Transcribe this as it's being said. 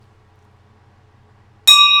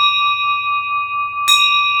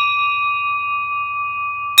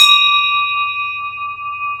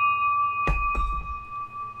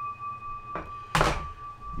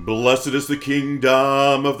Blessed is the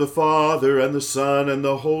kingdom of the Father, and the Son, and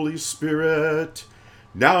the Holy Spirit,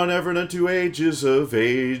 now and ever, and unto ages of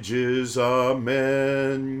ages.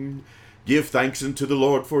 Amen. Give thanks unto the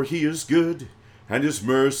Lord, for he is good, and his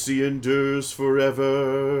mercy endures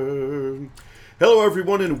forever. Hello,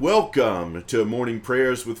 everyone, and welcome to Morning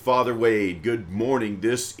Prayers with Father Wade. Good morning.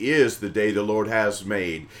 This is the day the Lord has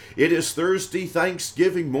made. It is Thursday,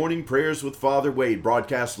 Thanksgiving Morning Prayers with Father Wade,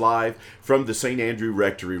 broadcast live from the St. Andrew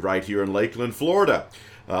Rectory right here in Lakeland, Florida.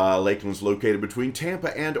 Lakeland's located between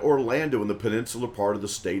Tampa and Orlando in the peninsula part of the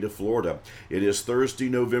state of Florida. It is Thursday,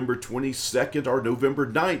 November 22nd, or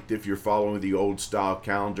November 9th, if you're following the old style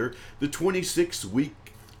calendar, the 26th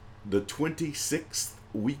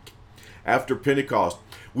week after Pentecost.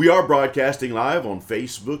 We are broadcasting live on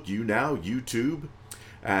Facebook, YouNow, YouTube,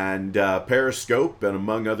 and Periscope, and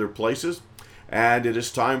among other places. And it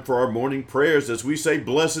is time for our morning prayers as we say,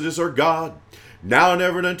 "Blessed is our God, now and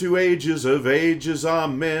ever, and unto ages of ages.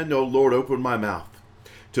 Amen." O Lord, open my mouth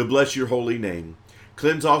to bless your holy name.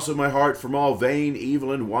 Cleanse also my heart from all vain,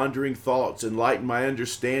 evil, and wandering thoughts. Enlighten my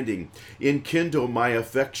understanding. Enkindle my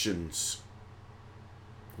affections.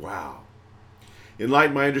 Wow.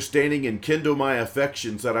 Enlighten my understanding and kindle my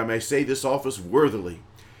affections, that I may say this office worthily,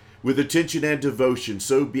 with attention and devotion,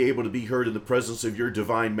 so be able to be heard in the presence of your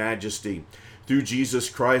divine majesty. Through Jesus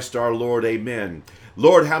Christ our Lord, amen.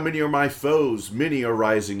 Lord, how many are my foes? Many are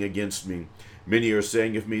rising against me. Many are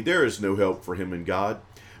saying of me, there is no help for him in God.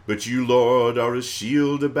 But you, Lord, are a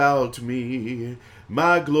shield about me,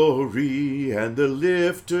 my glory and the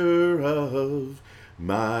lifter of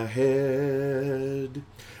my head.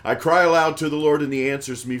 I cry aloud to the Lord, and he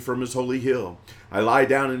answers me from his holy hill. I lie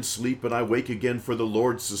down and sleep, and I wake again, for the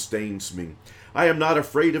Lord sustains me. I am not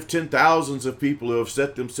afraid of 10,000s of people who have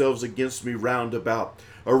set themselves against me round about.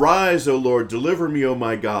 Arise, O Lord, deliver me, O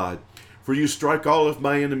my God. For you strike all of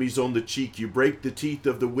my enemies on the cheek. You break the teeth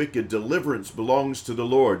of the wicked. Deliverance belongs to the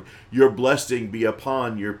Lord. Your blessing be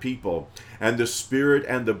upon your people. And the Spirit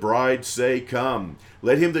and the bride say, come.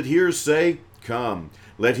 Let him that hears say, come.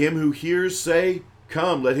 Let him who hears say,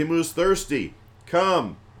 come. Let him who is thirsty,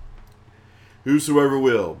 come. Whosoever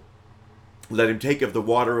will, let him take of the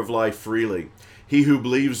water of life freely. He who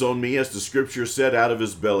believes on me, as the scripture said, out of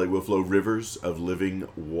his belly will flow rivers of living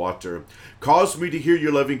water. Cause me to hear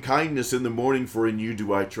your loving kindness in the morning, for in you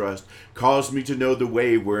do I trust. Cause me to know the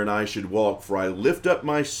way wherein I should walk, for I lift up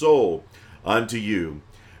my soul unto you.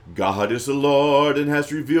 God is the Lord, and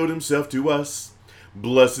has revealed himself to us.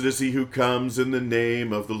 Blessed is he who comes in the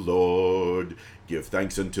name of the Lord. Give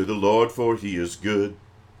thanks unto the Lord, for he is good,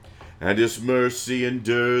 and his mercy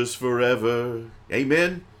endures forever.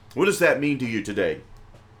 Amen. What does that mean to you today?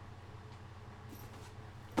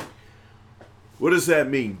 What does that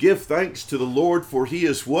mean? Give thanks to the Lord, for he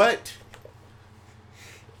is what?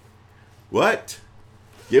 What?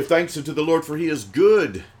 Give thanks unto the Lord, for he is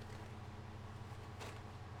good,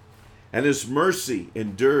 and his mercy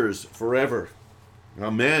endures forever.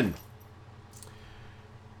 Amen.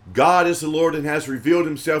 God is the Lord, and has revealed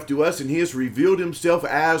himself to us, and he has revealed himself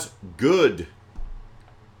as good.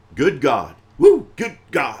 Good God. Woo, good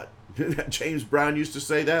God. James Brown used to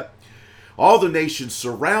say that. All the nations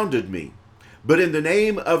surrounded me, but in the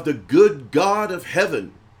name of the good God of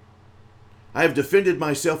heaven, I have defended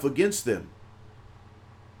myself against them.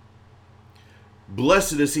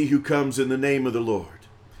 Blessed is he who comes in the name of the Lord.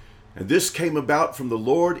 And this came about from the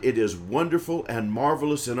Lord. It is wonderful and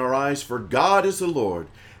marvelous in our eyes, for God is the Lord,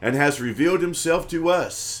 and has revealed himself to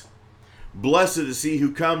us. Blessed is he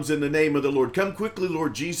who comes in the name of the Lord. Come quickly,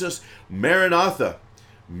 Lord Jesus. Maranatha.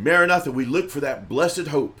 Maranatha, we look for that blessed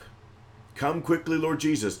hope. Come quickly, Lord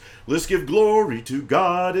Jesus. Let's give glory to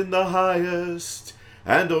God in the highest,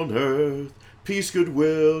 and on earth peace,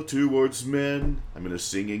 goodwill towards men. I'm in a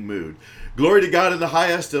singing mood. Glory to God in the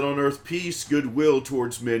highest, and on earth peace, goodwill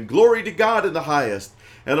towards men. Glory to God in the highest,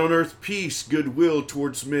 and on earth peace, goodwill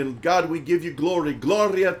towards men. God, we give you glory.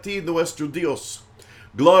 Gloria a ti, nuestro Dios.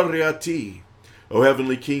 Gloria a ti. O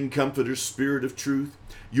heavenly King, Comforter, Spirit of truth,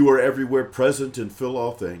 you are everywhere present and fill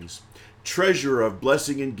all things. Treasure of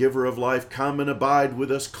blessing and giver of life, come and abide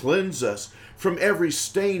with us. Cleanse us from every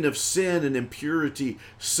stain of sin and impurity.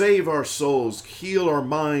 Save our souls. Heal our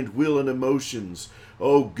mind, will, and emotions.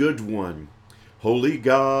 O good one, holy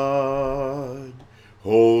God,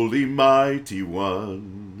 holy mighty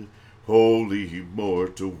one, holy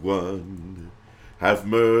immortal one, have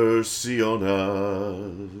mercy on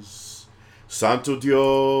us. Santo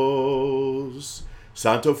Dios,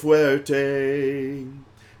 Santo fuerte,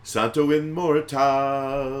 Santo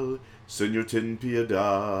inmortal, Señor ten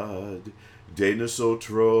piedad de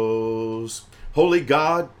nosotros. Holy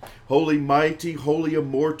God, holy mighty, holy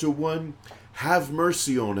immortal one, have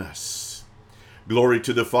mercy on us. Glory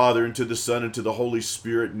to the Father, and to the Son, and to the Holy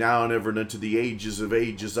Spirit, now and ever, and unto the ages of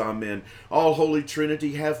ages. Amen. All Holy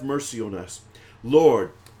Trinity, have mercy on us.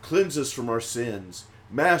 Lord, cleanse us from our sins.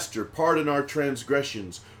 Master, pardon our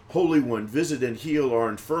transgressions. Holy One, visit and heal our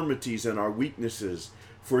infirmities and our weaknesses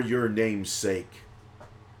for your name's sake.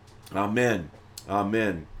 Amen.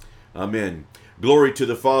 Amen. Amen. Glory to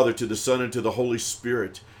the Father, to the Son, and to the Holy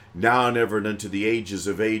Spirit, now and ever, and unto the ages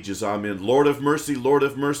of ages. Amen. Lord of mercy, Lord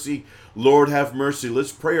of mercy, Lord have mercy.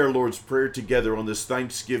 Let's pray our Lord's Prayer together on this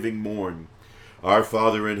Thanksgiving morn. Our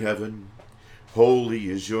Father in heaven, holy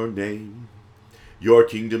is your name. Your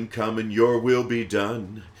kingdom come and your will be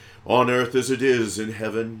done, on earth as it is in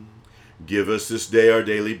heaven. Give us this day our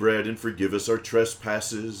daily bread, and forgive us our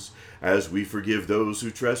trespasses, as we forgive those who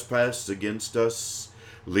trespass against us.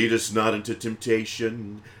 Lead us not into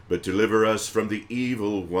temptation, but deliver us from the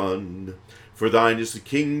evil one. For thine is the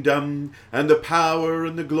kingdom, and the power,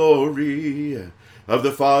 and the glory, of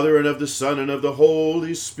the Father, and of the Son, and of the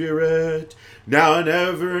Holy Spirit, now and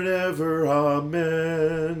ever and ever.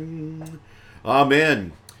 Amen.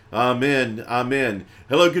 Amen. Amen. Amen.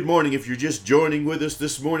 Hello, good morning. If you're just joining with us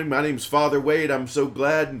this morning, my name's Father Wade. I'm so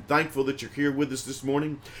glad and thankful that you're here with us this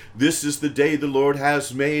morning. This is the day the Lord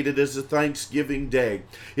has made. It is a Thanksgiving day.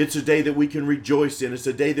 It's a day that we can rejoice in. It's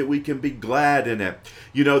a day that we can be glad in it.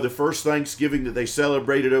 You know, the first Thanksgiving that they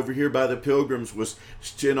celebrated over here by the Pilgrims was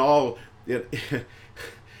in all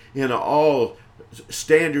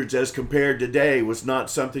standards as compared to today, was not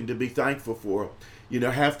something to be thankful for. You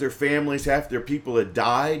know, half their families, half their people had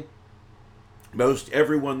died. Most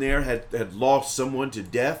everyone there had lost someone to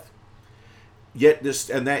death. Yet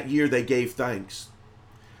that year they gave thanks.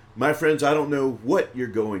 My friends, I don't know what you're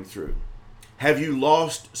going through. Have you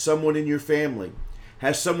lost someone in your family?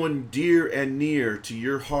 Has someone dear and near to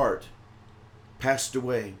your heart passed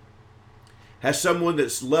away? Has someone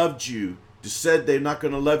that's loved you said they're not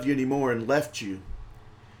going to love you anymore and left you?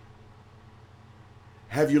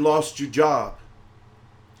 Have you lost your job?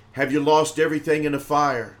 Have you lost everything in a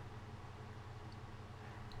fire?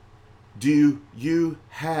 Do you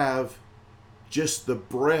have just the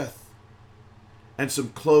breath and some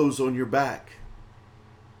clothes on your back?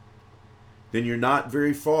 Then you're not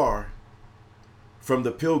very far from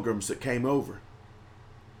the pilgrims that came over.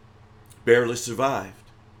 Barely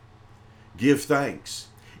survived. Give thanks.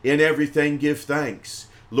 In everything give thanks.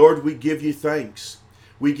 Lord, we give you thanks.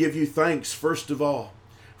 We give you thanks, first of all,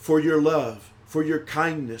 for your love, for your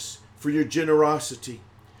kindness, for your generosity.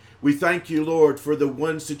 We thank you, Lord, for the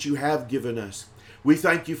ones that you have given us. We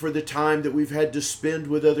thank you for the time that we've had to spend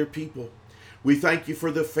with other people. We thank you for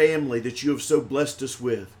the family that you have so blessed us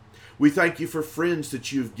with. We thank you for friends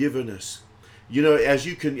that you've given us. You know,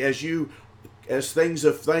 as things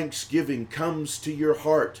of thanksgiving comes to your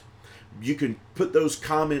heart, you can put those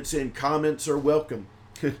comments in. Comments are welcome.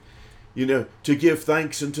 You know, to give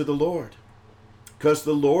thanks unto the Lord, because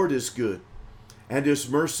the Lord is good, and his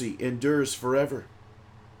mercy endures forever.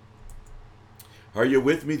 Are you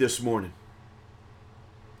with me this morning?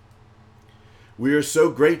 We are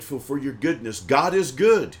so grateful for your goodness. God is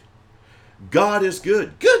good. God is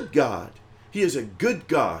good. Good God. He is a good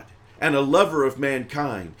God and a lover of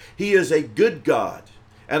mankind. He is a good God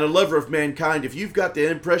and a lover of mankind. If you've got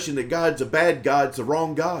the impression that God's a bad God, it's the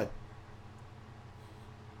wrong God.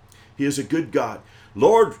 He is a good God.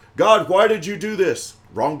 Lord God, why did you do this?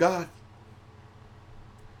 Wrong God.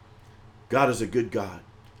 God is a good God,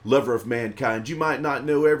 lover of mankind. You might not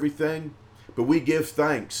know everything, but we give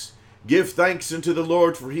thanks. Give thanks unto the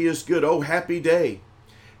Lord, for he is good. Oh, happy day.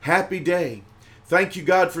 Happy day. Thank you,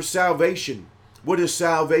 God, for salvation. What is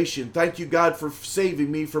salvation? Thank you, God, for saving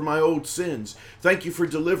me from my old sins. Thank you for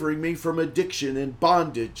delivering me from addiction and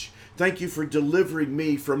bondage. Thank you for delivering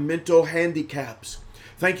me from mental handicaps.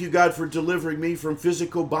 Thank you, God, for delivering me from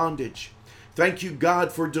physical bondage. Thank you,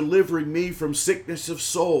 God, for delivering me from sickness of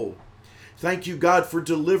soul. Thank you, God, for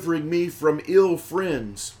delivering me from ill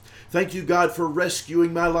friends. Thank you, God, for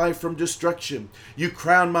rescuing my life from destruction. You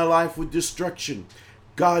crowned my life with destruction.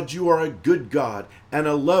 God, you are a good God and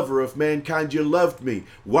a lover of mankind. You loved me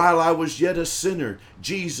while I was yet a sinner.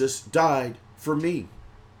 Jesus died for me.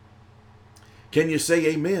 Can you say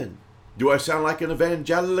amen? Do I sound like an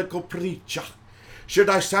evangelical preacher? Should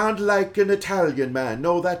I sound like an Italian man?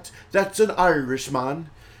 No, that's an Irishman.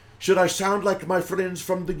 Should I sound like my friends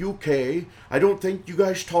from the UK? I don't think you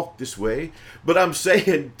guys talk this way. But I'm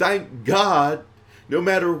saying, thank God, no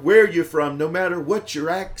matter where you're from, no matter what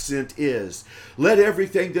your accent is, let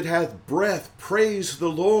everything that hath breath praise the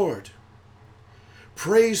Lord.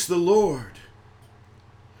 Praise the Lord.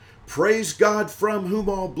 Praise God from whom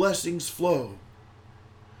all blessings flow.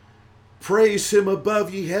 Praise him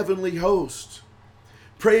above ye heavenly hosts.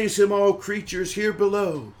 Praise him all creatures here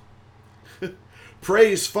below.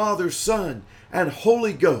 Praise Father, Son, and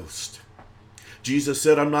Holy Ghost. Jesus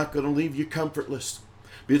said, I'm not going to leave you comfortless.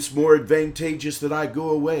 It's more advantageous that I go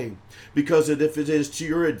away, because if it is to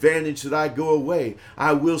your advantage that I go away,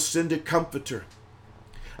 I will send a comforter,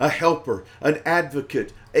 a helper, an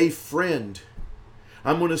advocate, a friend.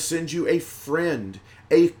 I'm going to send you a friend,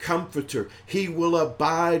 a comforter. He will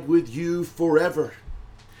abide with you forever.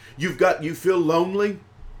 You feel lonely?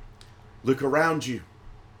 Look around you.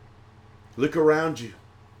 Look around you.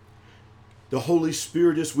 The Holy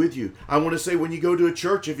Spirit is with you. I want to say, when you go to a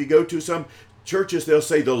church, if you go to some churches, they'll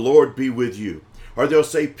say, the Lord be with you. Or they'll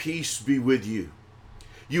say, peace be with you.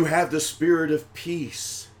 You have the spirit of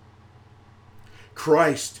peace.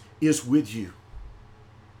 Christ is with you.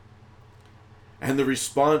 And the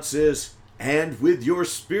response is, and with your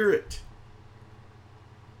spirit.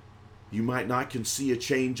 You might not can see a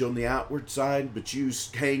change on the outward side, but you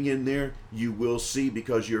hang in there, you will see,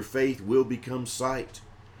 because your faith will become sight.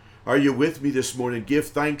 Are you with me this morning? Give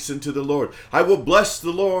thanks unto the Lord. I will bless the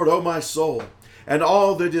Lord, O my soul, and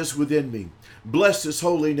all that is within me. Bless his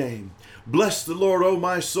holy name. Bless the Lord, O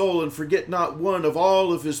my soul, and forget not one of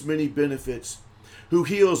all of his many benefits, who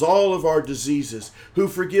heals all of our diseases, who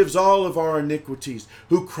forgives all of our iniquities,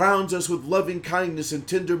 who crowns us with loving kindness and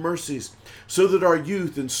tender mercies, so that our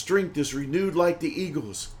youth and strength is renewed like the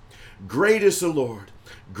eagles. Great is the Lord,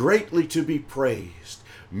 greatly to be praised.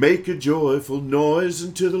 Make a joyful noise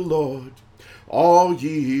unto the Lord. All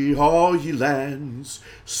ye lands,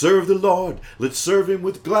 serve the Lord. Let's serve him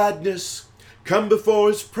with gladness. Come before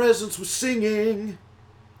his presence with singing.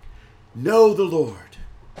 Know the Lord.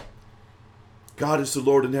 God is the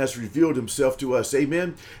Lord and has revealed himself to us.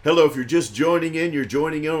 Amen. Hello, if you're just joining in, you're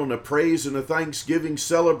joining in on a praise and a thanksgiving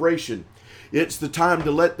celebration. It's the time to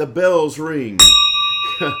let the bells ring.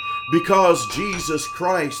 Because Jesus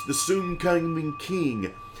Christ, the soon coming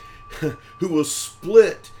King, who will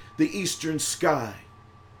split the eastern sky,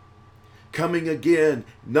 coming again,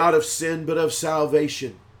 not of sin, but of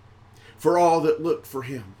salvation, for all that look for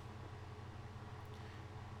him.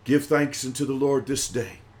 Give thanks unto the Lord this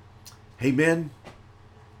day. Amen.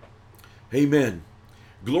 Amen.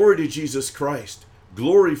 Glory to Jesus Christ.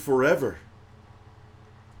 Glory forever.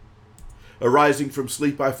 Arising from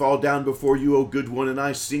sleep, I fall down before you, O good one, and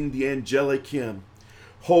I sing the angelic hymn.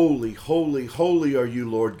 Holy, holy, holy are you,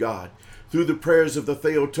 Lord God. Through the prayers of the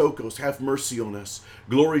Theotokos, have mercy on us.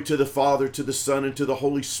 Glory to the Father, to the Son, and to the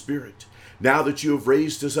Holy Spirit. Now that you have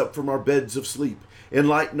raised us up from our beds of sleep,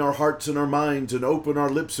 enlighten our hearts and our minds, and open our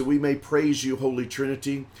lips that we may praise you, Holy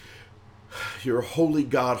Trinity. You're a holy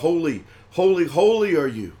God. Holy, holy, holy are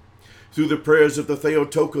you. Through the prayers of the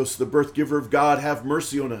Theotokos, the birth giver of God, have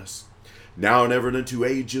mercy on us. Now and ever and unto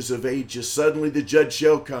ages of ages, suddenly the judge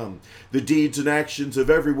shall come. The deeds and actions of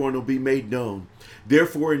everyone will be made known.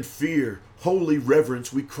 Therefore in fear, holy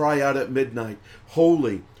reverence, we cry out at midnight,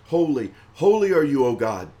 Holy, holy, holy are you, O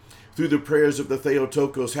God. Through the prayers of the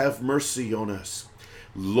Theotokos, have mercy on us.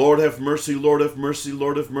 Lord have mercy, Lord have mercy,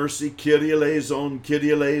 Lord have mercy. Kyrie eleison,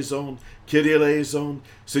 Kyrie eleison, Kyrie eleison.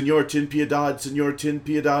 Señor ten piedad, Señor ten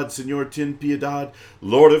piedad, Señor ten piedad.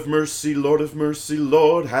 Lord have mercy, Lord have mercy,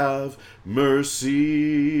 Lord have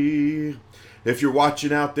mercy. If you're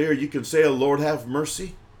watching out there, you can say a Lord have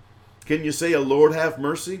mercy. Can you say a Lord have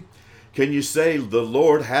mercy? Can you say the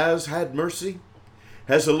Lord has had mercy?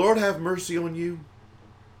 Has the Lord have mercy on you?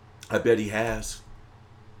 I bet he has.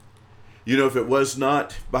 You know, if it was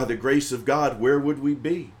not by the grace of God, where would we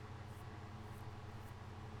be?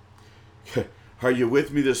 Are you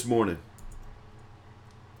with me this morning?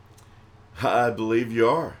 I believe you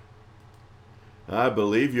are. I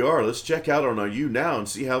believe you are. Let's check out on our YouNow and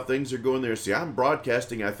see how things are going there. See, I'm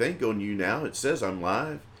broadcasting, I think, on YouNow. It says I'm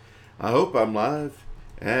live. I hope I'm live.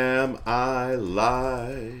 Am I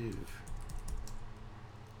live?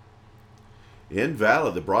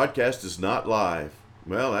 Invalid. The broadcast is not live.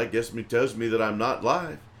 Well, that tells me that I'm not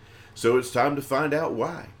live. So it's time to find out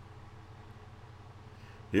why.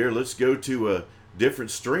 Here, let's go to a different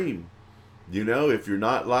stream. You know, if you're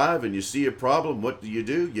not live and you see a problem, what do?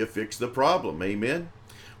 You fix the problem. Amen?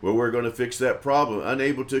 Well, we're going to fix that problem.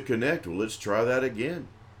 Unable to connect. Well, let's try that again.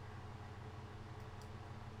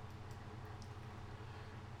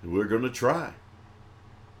 We're going to try.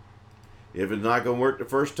 If it's not going to work the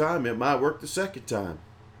first time, it might work the second time.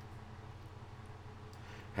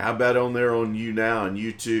 How about on there on YouNow on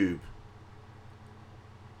YouTube?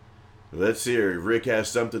 Let's hear. Rick has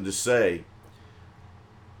something to say.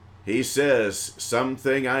 He says,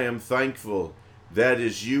 something I am thankful That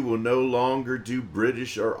is, you will no longer do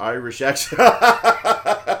British or Irish accent.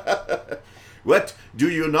 What? Do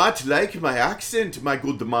you not like my accent, my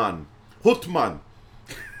good man? Hutman.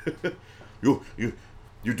 You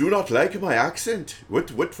do not like my accent?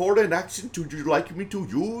 What foreign accent would you like me to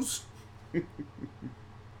use?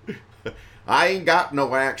 I ain't got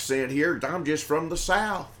no accent here. I'm just from the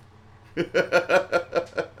South.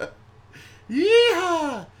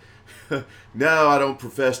 Yeehaw! No, I don't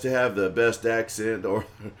profess to have the best accent or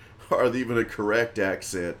even a correct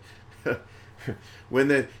accent. I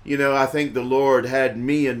think the Lord had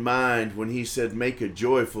me in mind when he said, make a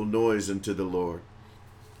joyful noise unto the Lord.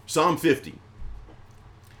 Psalm 50.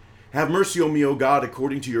 Have mercy on me, O God,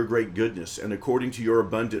 according to your great goodness, and according to your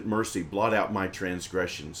abundant mercy, blot out my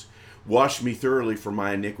transgressions. Wash me thoroughly from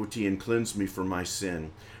my iniquity and cleanse me from my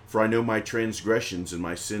sin. For I know my transgressions, and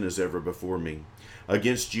my sin is ever before me.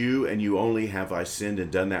 Against you and you only have I sinned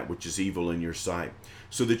and done that which is evil in your sight,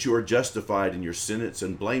 so that you are justified in your sentence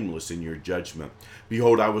and blameless in your judgment.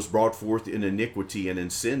 Behold, I was brought forth in iniquity, and in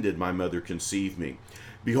sin did my mother conceive me.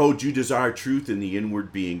 Behold, you desire truth in the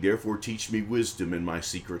inward being, therefore teach me wisdom in my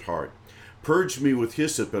secret heart. Purge me with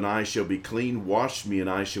hyssop, and I shall be clean. Wash me, and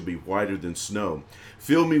I shall be whiter than snow.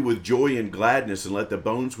 Fill me with joy and gladness, and let the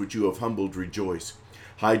bones which you have humbled rejoice.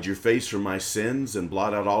 Hide your face from my sins, and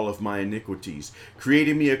blot out all of my iniquities. Create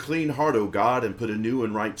in me a clean heart, O God, and put a new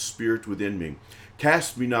and right spirit within me.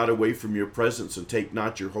 Cast me not away from your presence, and take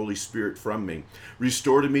not your Holy Spirit from me.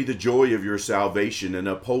 Restore to me the joy of your salvation, and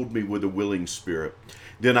uphold me with a willing spirit.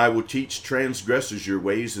 Then I will teach transgressors your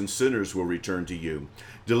ways, and sinners will return to you.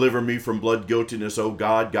 Deliver me from blood guiltiness, O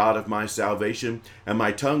God, God of my salvation, and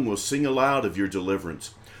my tongue will sing aloud of your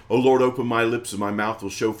deliverance. O Lord, open my lips, and my mouth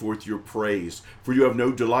will show forth your praise. For you have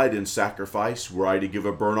no delight in sacrifice. Were I to give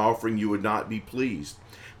a burnt offering, you would not be pleased.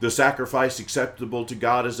 The sacrifice acceptable to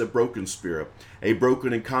God is a broken spirit. A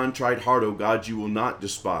broken and contrite heart, O God, you will not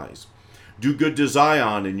despise. Do good to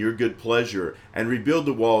Zion in your good pleasure, and rebuild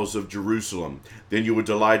the walls of Jerusalem. Then you will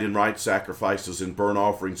delight in right sacrifices and burnt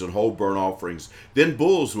offerings and whole burnt offerings. Then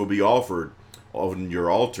bulls will be offered on your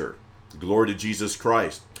altar. Glory to Jesus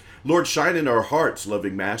Christ. Lord, shine in our hearts,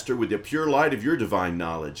 loving Master, with the pure light of your divine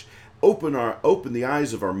knowledge. Open the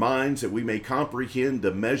eyes of our minds that we may comprehend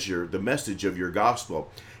the message of your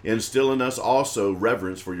gospel. Instill in us also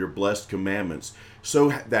reverence for your blessed commandments, so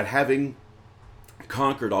that having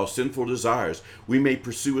conquered all sinful desires, we may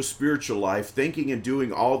pursue a spiritual life, thinking and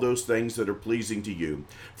doing all those things that are pleasing to you.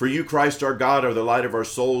 For you, Christ our God, are the light of our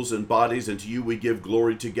souls and bodies, and to you we give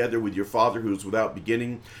glory together with your Father who is without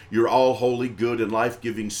beginning, your all holy, good, and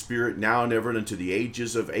life-giving Spirit, now and ever and unto the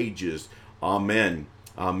ages of ages. Amen.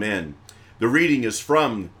 Amen. The reading is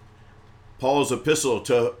from Paul's epistle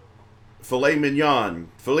to Philemon.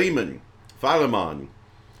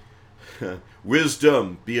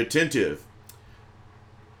 Wisdom, be attentive.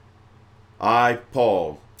 I,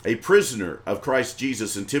 Paul, a prisoner of Christ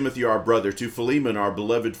Jesus, and Timothy our brother, to Philemon our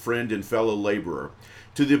beloved friend and fellow laborer,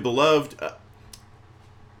 to the beloved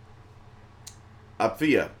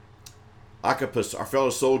Apphia, Archippus our fellow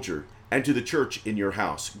soldier, and to the church in your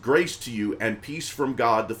house. Grace to you and peace from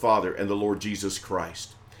God the Father and the Lord Jesus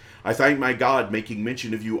Christ. I thank my God, making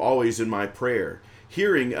mention of you always in my prayer,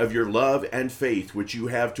 hearing of your love and faith which you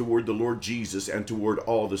have toward the Lord Jesus and toward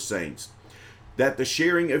all the saints, that the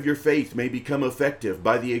sharing of your faith may become effective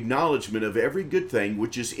by the acknowledgement of every good thing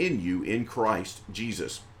which is in you in Christ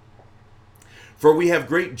Jesus. For we have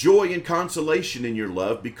great joy and consolation in your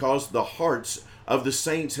love, because the hearts of the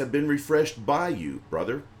saints have been refreshed by you,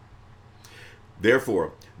 brother.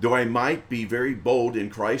 Therefore, though I might be very bold in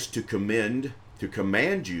Christ to command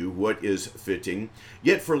you what is fitting,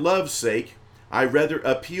 yet for love's sake I rather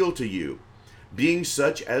appeal to you, being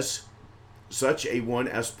such a one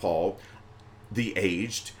as Paul, the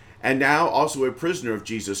aged, and now also a prisoner of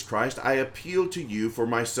Jesus Christ, I appeal to you for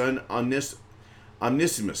my son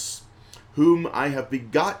Onesimus, whom I have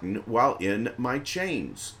begotten while in my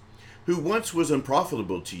chains, who once was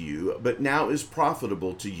unprofitable to you, but now is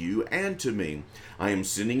profitable to you and to me. I am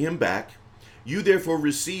sending him back. You therefore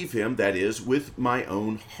receive him, that is, with my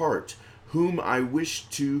own heart, whom I wish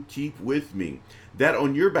to keep with me, that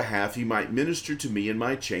on your behalf he might minister to me in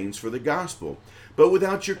my chains for the gospel. But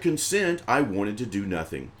without your consent I wanted to do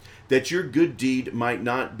nothing, that your good deed might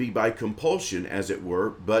not be by compulsion, as it were,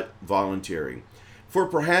 but voluntary. For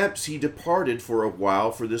perhaps he departed for a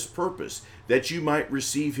while for this purpose, that you might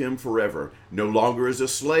receive him forever, no longer as a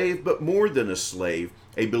slave, but more than a slave,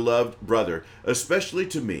 a beloved brother, especially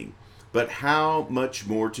to me, but how much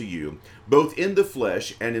more to you, both in the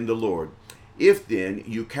flesh and in the Lord. If then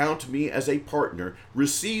you count me as a partner,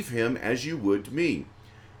 receive him as you would me.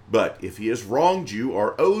 But if he has wronged you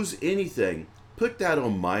or owes anything, put that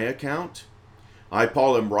on my account. I,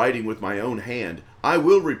 Paul, am writing with my own hand. I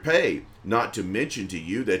will repay, not to mention to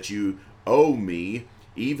you that you owe me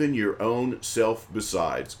even your own self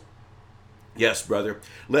besides. Yes, brother,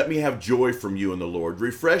 let me have joy from you in the Lord.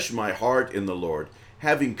 Refresh my heart in the Lord,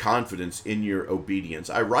 having confidence in your obedience.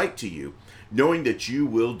 I write to you, knowing that you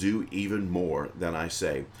will do even more than I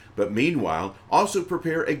say. But meanwhile, also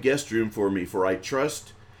prepare a guest room for me, for I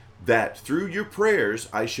trust that through your prayers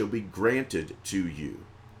I shall be granted to you.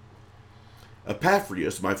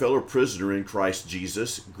 Epaphroditus, my fellow prisoner in Christ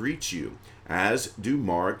Jesus, greets you, as do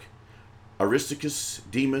Mark, Aristarchus,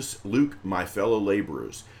 Demas, Luke, my fellow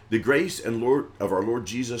laborers. The grace and Lord of our Lord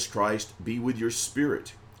Jesus Christ be with your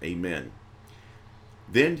spirit. Amen.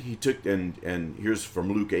 Then he took, and here's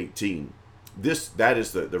from Luke 18. That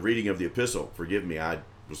is the reading of the epistle. Forgive me, I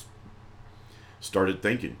started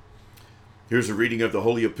thinking. Here's a reading of the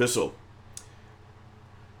Holy Epistle.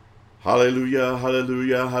 Hallelujah,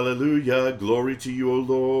 hallelujah, hallelujah. Glory to you, O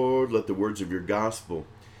Lord. Let the words of your gospel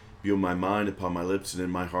be on my mind, upon my lips, and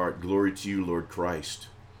in my heart. Glory to you, Lord Christ.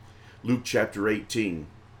 Luke chapter 18.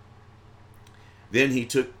 Then he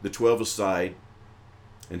took the 12 aside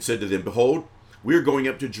and said to them, Behold, we are going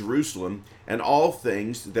up to Jerusalem, and all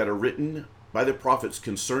things that are written by the prophets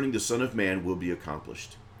concerning the Son of Man will be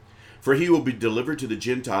accomplished. For he will be delivered to the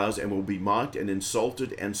Gentiles, and will be mocked and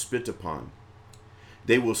insulted and spit upon.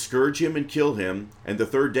 They will scourge him and kill him, and the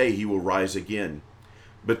third day he will rise again.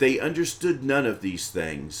 But they understood none of these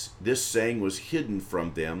things. This saying was hidden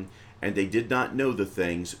from them, and they did not know the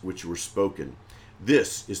things which were spoken.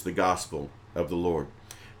 This is the gospel of the Lord.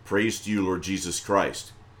 Praise to you, Lord Jesus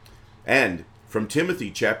Christ. And from Timothy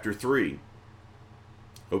chapter 3.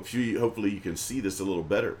 Hopefully you can see this a little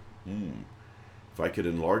better. If I could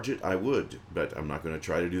enlarge it, I would, but I'm not going to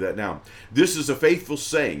try to do that now. This is a faithful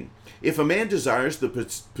saying. If a man desires the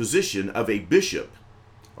position of a bishop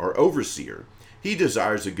or overseer, he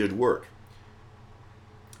desires a good work.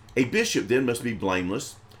 A bishop then must be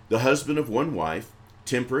blameless, the husband of one wife,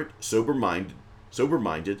 temperate, sober-minded,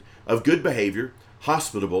 of good behavior,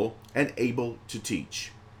 hospitable, and able to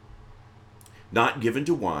teach. Not given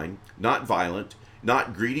to wine, not violent,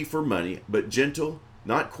 not greedy for money, but gentle,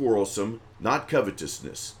 not quarrelsome, not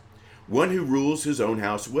covetousness. One who rules his own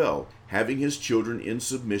house well, having his children in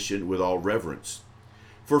submission with all reverence.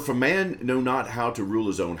 For if a man know not how to rule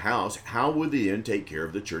his own house, how will he then take care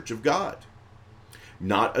of the church of God?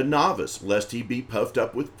 Not a novice, lest he be puffed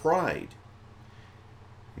up with pride.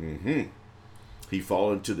 He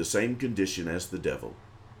fall into the same condition as the devil.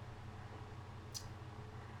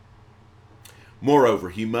 Moreover,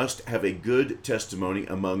 he must have a good testimony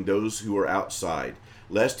among those who are outside,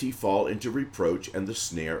 lest he fall into reproach and the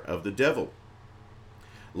snare of the devil.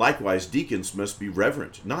 Likewise, deacons must be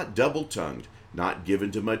reverent, not double-tongued, not given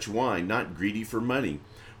to much wine, not greedy for money,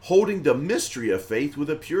 holding the mystery of faith with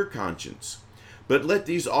a pure conscience. But let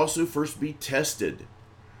these also first be tested.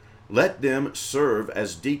 Let them serve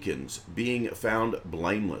as deacons, being found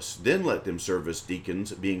blameless. Then let them serve as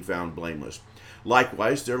deacons, being found blameless.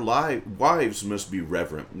 Likewise, their wives must be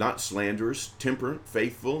reverent, not slanderers, temperate,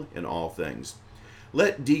 faithful in all things.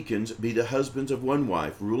 Let deacons be the husbands of one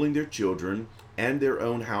wife, ruling their children and their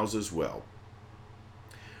own houses well.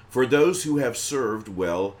 For those who have served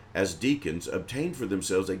well as deacons obtain for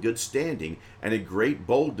themselves a good standing and a great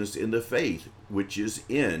boldness in the faith which is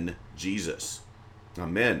in Jesus.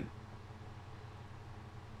 Amen.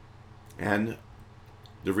 And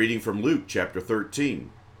the reading from Luke chapter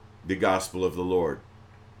 13, the gospel of the Lord.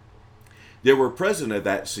 There were present at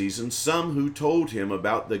that season some who told him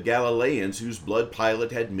about the Galileans whose blood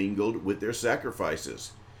Pilate had mingled with their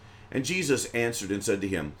sacrifices. And Jesus answered and said to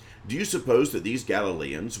him, Do you suppose that these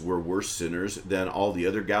Galileans were worse sinners than all the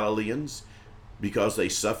other Galileans, because they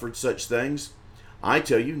suffered such things? I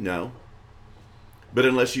tell you, no. But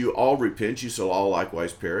unless you all repent, you shall all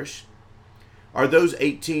likewise perish. Are those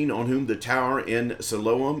 18 on whom the tower in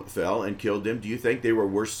Siloam fell and killed them, do you think they were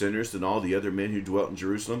worse sinners than all the other men who dwelt in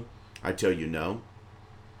Jerusalem? I tell you, no.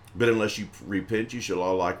 But unless you repent, you shall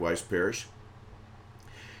all likewise perish.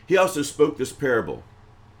 He also spoke this parable.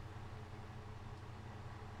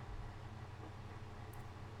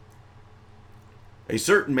 A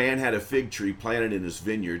certain man had a fig tree planted in his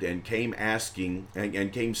vineyard and came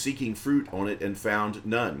seeking fruit on it and found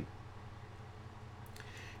none.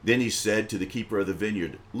 Then he said to the keeper of the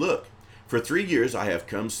vineyard, Look, for 3 years I have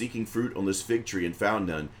come seeking fruit on this fig tree and found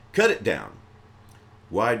none. Cut it down.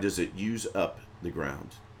 Why does it use up the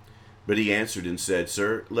ground? But he answered and said,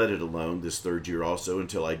 Sir, let it alone this 3rd year also,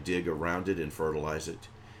 until I dig around it and fertilize it.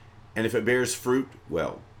 And if it bears fruit,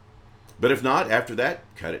 well. But if not, after that,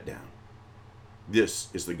 cut it down. This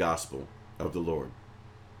is the gospel of the Lord.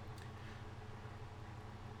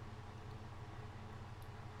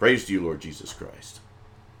 Praise to you, Lord Jesus Christ.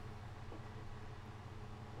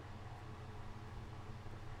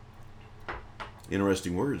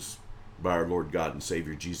 Interesting words by our Lord God and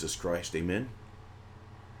Savior Jesus Christ. Amen.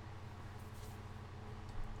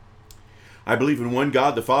 I believe in one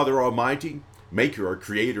God, the Father Almighty, maker or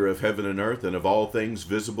creator of heaven and earth and of all things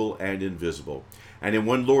visible and invisible, and in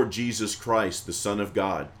one Lord Jesus Christ, the Son of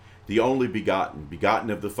God, the only begotten, begotten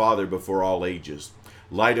of the Father before all ages,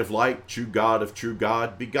 light of light, true God of true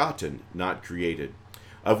God, begotten, not created,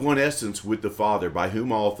 of one essence with the Father, by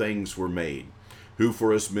whom all things were made, who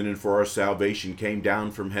for us men and for our salvation came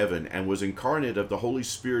down from heaven, and was incarnate of the Holy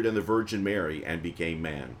Spirit and the Virgin Mary, and became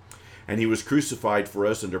man. And he was crucified for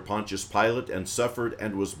us under Pontius Pilate, and suffered,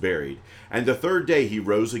 and was buried. And the third day he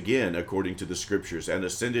rose again, according to the Scriptures, and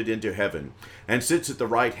ascended into heaven, and sits at the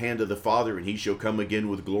right hand of the Father, and he shall come again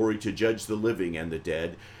with glory to judge the living and the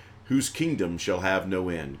dead, whose kingdom shall have no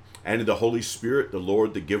end. And in the Holy Spirit, the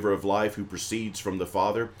Lord, the giver of life, who proceeds from the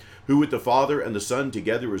Father, who with the Father and the Son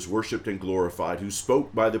together is worshipped and glorified, who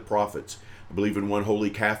spoke by the prophets. I believe in one holy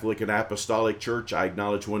Catholic and Apostolic Church. I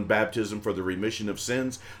acknowledge one baptism for the remission of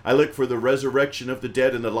sins. I look for the resurrection of the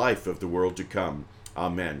dead and the life of the world to come.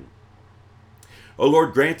 Amen. O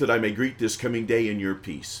Lord, grant that I may greet this coming day in your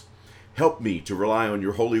peace. Help me to rely on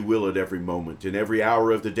your holy will at every moment. In every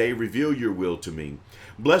hour of the day, reveal your will to me.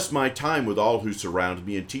 Bless my time with all who surround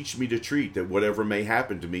me, and teach me to treat that whatever may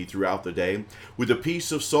happen to me throughout the day, with a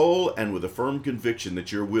peace of soul and with a firm conviction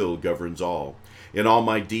that your will governs all. In all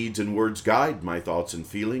my deeds and words, guide my thoughts and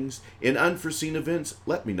feelings. In unforeseen events,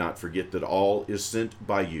 let me not forget that all is sent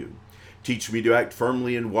by you. Teach me to act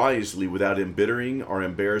firmly and wisely without embittering or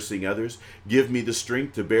embarrassing others. Give me the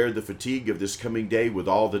strength to bear the fatigue of this coming day with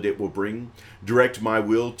all that it will bring. Direct my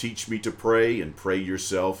will, teach me to pray, and pray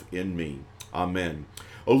yourself in me. Amen.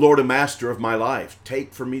 O Lord, a master of my life,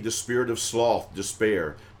 take from me the spirit of sloth,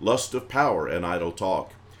 despair, lust of power, and idle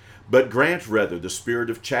talk. But grant rather the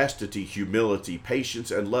spirit of chastity, humility,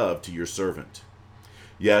 patience, and love to your servant.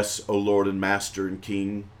 Yes, O Lord and Master and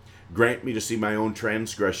King, grant me to see my own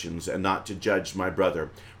transgressions and not to judge my brother.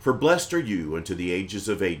 For blessed are you unto the ages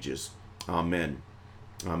of ages. Amen.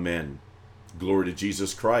 Amen. Glory to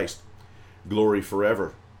Jesus Christ. Glory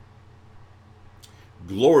forever.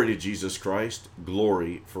 Glory to Jesus Christ.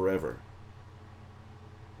 Glory forever.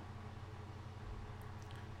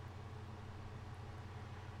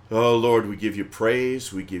 Oh Lord, we give you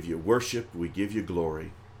praise, we give you worship, we give you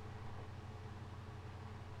glory.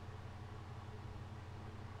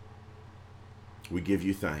 We give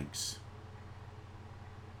you thanks.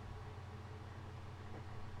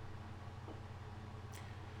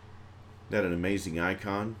 Isn't that an amazing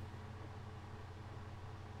icon?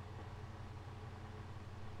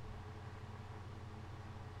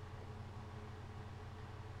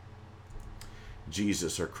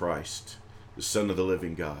 Jesus or Christ, the Son of the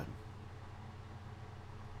living God.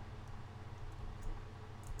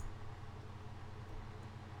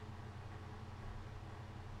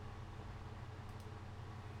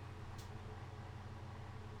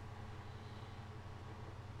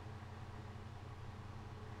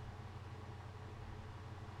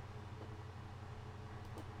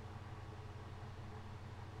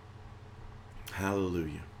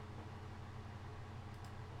 Hallelujah.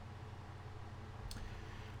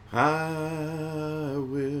 I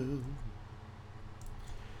will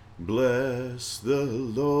bless the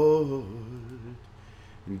Lord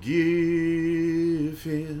and give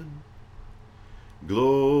him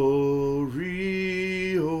glory.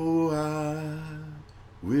 Oh, I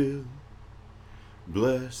will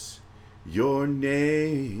bless your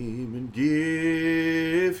name and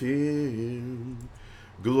give him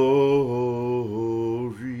glory.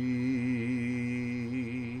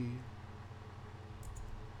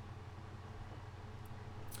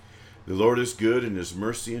 The Lord is good, and his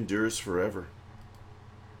mercy endures forever.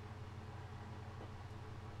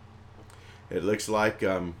 It looks like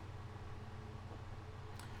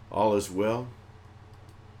all is well.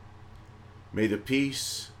 May the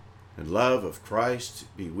peace and love of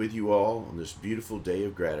Christ be with you all on this beautiful day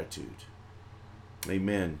of gratitude.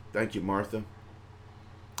 Amen. Thank you, Martha.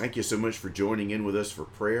 Thank you so much for joining in with us for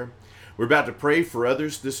prayer. We're about to pray for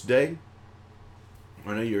others this day.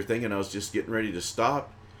 I know you're thinking I was just getting ready to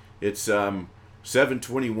stop. It's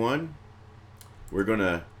 7:21. We're going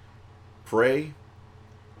to pray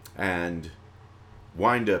and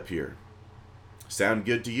wind up here. Sound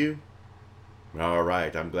good to you? All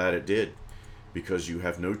right, I'm glad it did, because you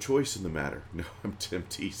have no choice in the matter. No, I'm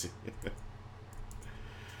teasing.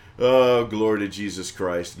 Oh, glory to Jesus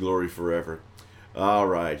Christ. Glory forever. All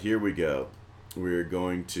right, here we go. We're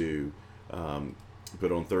going to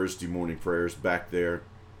put on Thursday morning prayers back there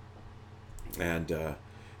and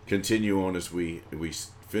continue on as we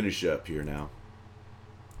finish up here now.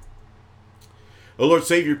 O Lord,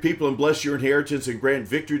 save your people and bless your inheritance and grant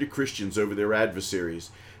victory to Christians over their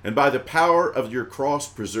adversaries. And by the power of your cross,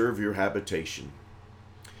 preserve your habitation.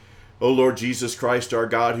 O Lord Jesus Christ, our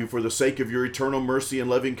God, who for the sake of your eternal mercy and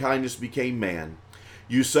loving kindness became man,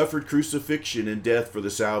 you suffered crucifixion and death for the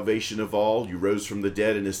salvation of all. You rose from the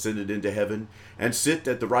dead and ascended into heaven, and sit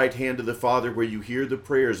at the right hand of the Father, where you hear the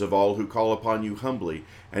prayers of all who call upon you humbly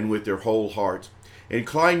and with their whole heart.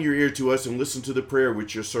 Incline your ear to us and listen to the prayer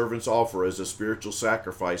which your servants offer as a spiritual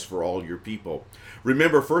sacrifice for all your people.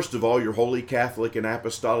 Remember, first of all, your holy Catholic and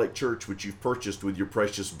Apostolic Church, which you've purchased with your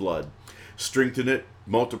precious blood. Strengthen it,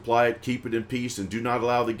 multiply it, keep it in peace, and do not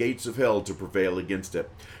allow the gates of hell to prevail against it.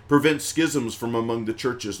 Prevent schisms from among the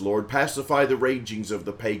churches, Lord. Pacify the ragings of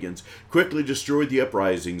the pagans. Quickly destroy the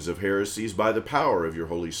uprisings of heresies by the power of your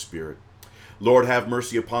Holy Spirit. Lord, have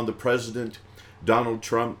mercy upon the President, Donald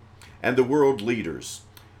Trump, and the world leaders.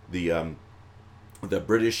 The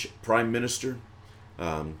British Prime Minister,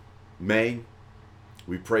 May.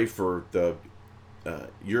 We pray for the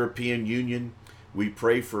European Union. We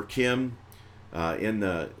pray for Kim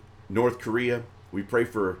in North Korea. We pray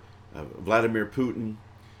for Vladimir Putin.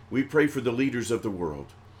 We pray for the leaders of the world.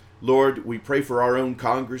 Lord, we pray for our own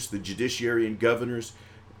Congress, the judiciary and governors,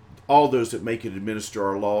 all those that make and administer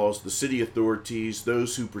our laws, the city authorities,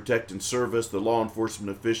 those who protect and serve us, the law enforcement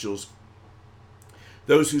officials,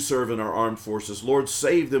 those who serve in our armed forces. Lord,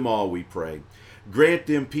 save them all, we pray. Grant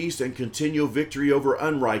them peace and continual victory over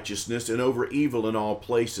unrighteousness and over evil in all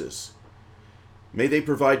places. May they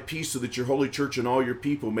provide peace so that your holy church and all your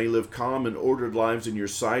people may live calm and ordered lives in your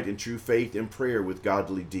sight in true faith and prayer with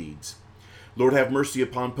godly deeds. Lord, have mercy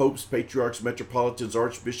upon popes, patriarchs, metropolitans,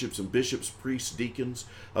 archbishops, and bishops, priests, deacons,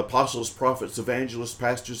 apostles, prophets, evangelists,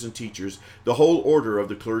 pastors, and teachers, the whole order of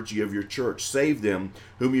the clergy of your church. Save them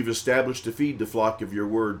whom you've established to feed the flock of your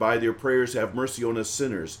word. By their prayers have mercy on us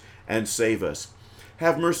sinners, and save us.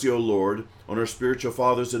 Have mercy, O Lord, on our spiritual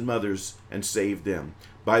fathers and mothers, and save them.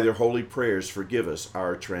 By their holy prayers forgive us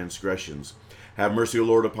our transgressions. Have mercy, O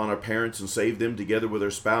Lord, upon our parents, and save them together with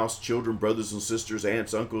their spouse, children, brothers and sisters,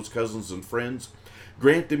 aunts, uncles, cousins, and friends.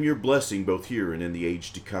 Grant them your blessing both here and in the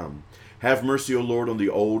age to come. Have mercy, O Lord, on the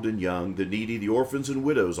old and young, the needy, the orphans and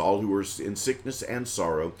widows, all who are in sickness and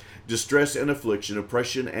sorrow, distress and affliction,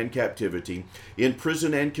 oppression and captivity, in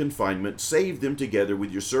prison and confinement. Save them together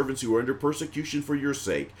with your servants who are under persecution for your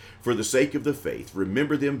sake, for the sake of the faith.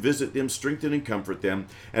 Remember them, visit them, strengthen and comfort them,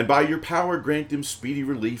 and by your power grant them speedy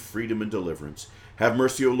relief, freedom, and deliverance. Have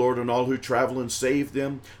mercy, O Lord, on all who travel, and save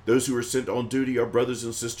them, those who are sent on duty, our brothers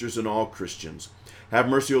and sisters, and all Christians. Have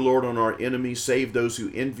mercy, O Lord, on our enemies. Save those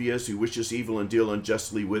who envy us, who wish us evil and deal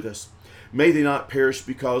unjustly with us. May they not perish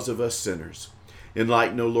because of us sinners.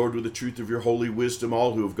 Enlighten, O Lord, with the truth of your holy wisdom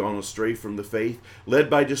all who have gone astray from the faith, led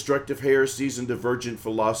by destructive heresies and divergent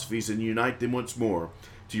philosophies, and unite them once more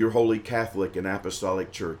to your holy Catholic and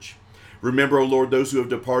Apostolic Church. Remember, O Lord, those who have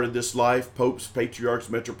departed this life, popes, patriarchs,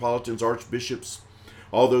 metropolitans, archbishops,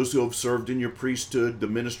 all those who have served in your priesthood, the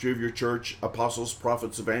ministry of your church, apostles,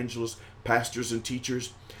 prophets, evangelists, pastors, and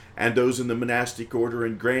teachers, and those in the monastic order,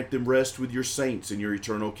 and grant them rest with your saints in your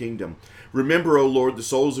eternal kingdom. Remember, O Lord, the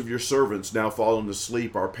souls of your servants now fallen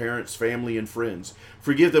asleep, our parents, family, and friends.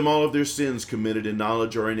 Forgive them all of their sins committed in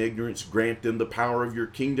knowledge or in ignorance. Grant them the power of your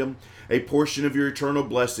kingdom, a portion of your eternal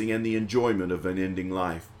blessing, and the enjoyment of unending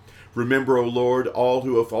life. Remember, O Lord, all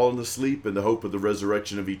who have fallen asleep in the hope of the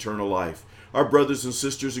resurrection of eternal life, our brothers and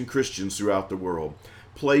sisters and Christians throughout the world.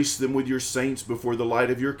 Place them with your saints before the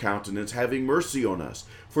light of your countenance, having mercy on us,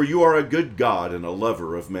 for you are a good God and a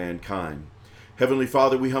lover of mankind. Heavenly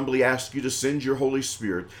Father, we humbly ask you to send your Holy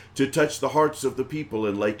Spirit to touch the hearts of the people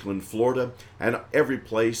in Lakeland, Florida, and every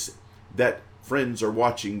place that friends are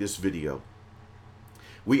watching this video.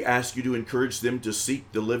 We ask you to encourage them to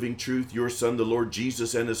seek the living truth, your Son, the Lord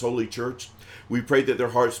Jesus, and his holy church. We pray that their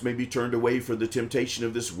hearts may be turned away from the temptation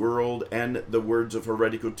of this world and the words of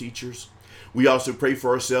heretical teachers. We also pray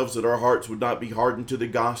for ourselves that our hearts would not be hardened to the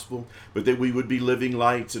gospel, but that we would be living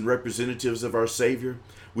lights and representatives of our Savior.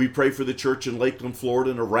 We pray for the church in Lakeland,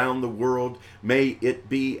 Florida, and around the world. May it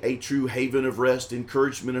be a true haven of rest,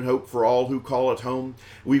 encouragement, and hope for all who call it home.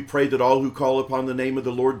 We pray that all who call upon the name of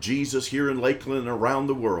the Lord Jesus here in Lakeland and around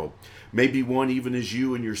the world may be one even as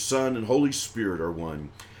you and your Son and Holy Spirit are one.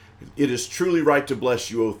 It is truly right to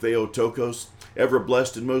bless you, O Theotokos, ever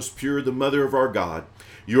blessed and most pure, the Mother of our God.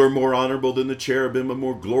 You are more honorable than the cherubim, and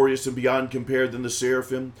more glorious and beyond compare than the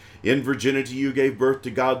seraphim. In virginity you gave birth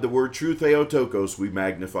to God the Word, true Theotokos, we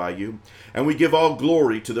magnify you. And we give all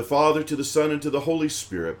glory to the Father, to the Son, and to the Holy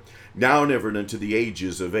Spirit, now and ever, and unto the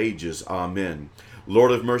ages of ages. Amen.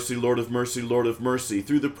 Lord of mercy, Lord of mercy, Lord of mercy,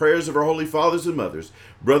 through the prayers of our holy fathers and mothers,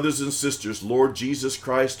 brothers and sisters, Lord Jesus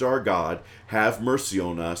Christ our God, have mercy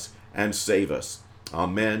on us and save us.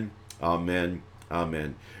 Amen, amen,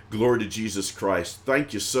 amen. Glory to Jesus Christ.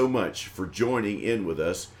 Thank you so much for joining in with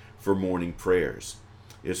us for morning prayers.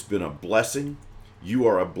 It's been a blessing. You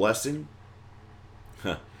are a blessing.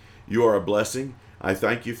 You are a blessing. I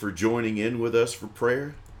thank you for joining in with us for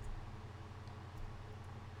prayer.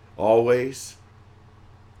 Always.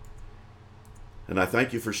 And I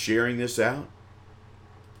thank you for sharing this out.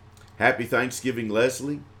 Happy Thanksgiving,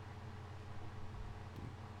 Leslie.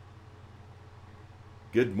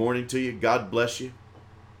 Good morning to you. God bless you.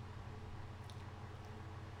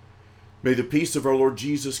 May the peace of our Lord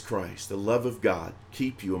Jesus Christ, the love of God,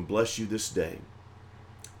 keep you and bless you this day.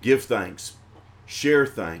 Give thanks. Share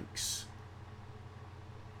thanks.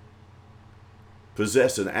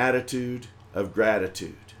 Possess an attitude of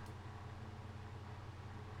gratitude.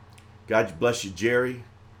 God bless you, Jerry,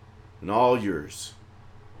 and all yours.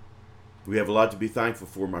 We have a lot to be thankful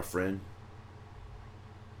for, my friend.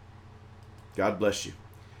 God bless you.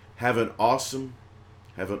 Have an awesome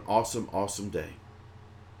day.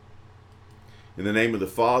 In the name of the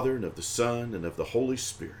Father, and of the Son, and of the Holy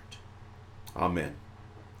Spirit. Amen.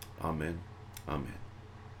 Amen. Amen.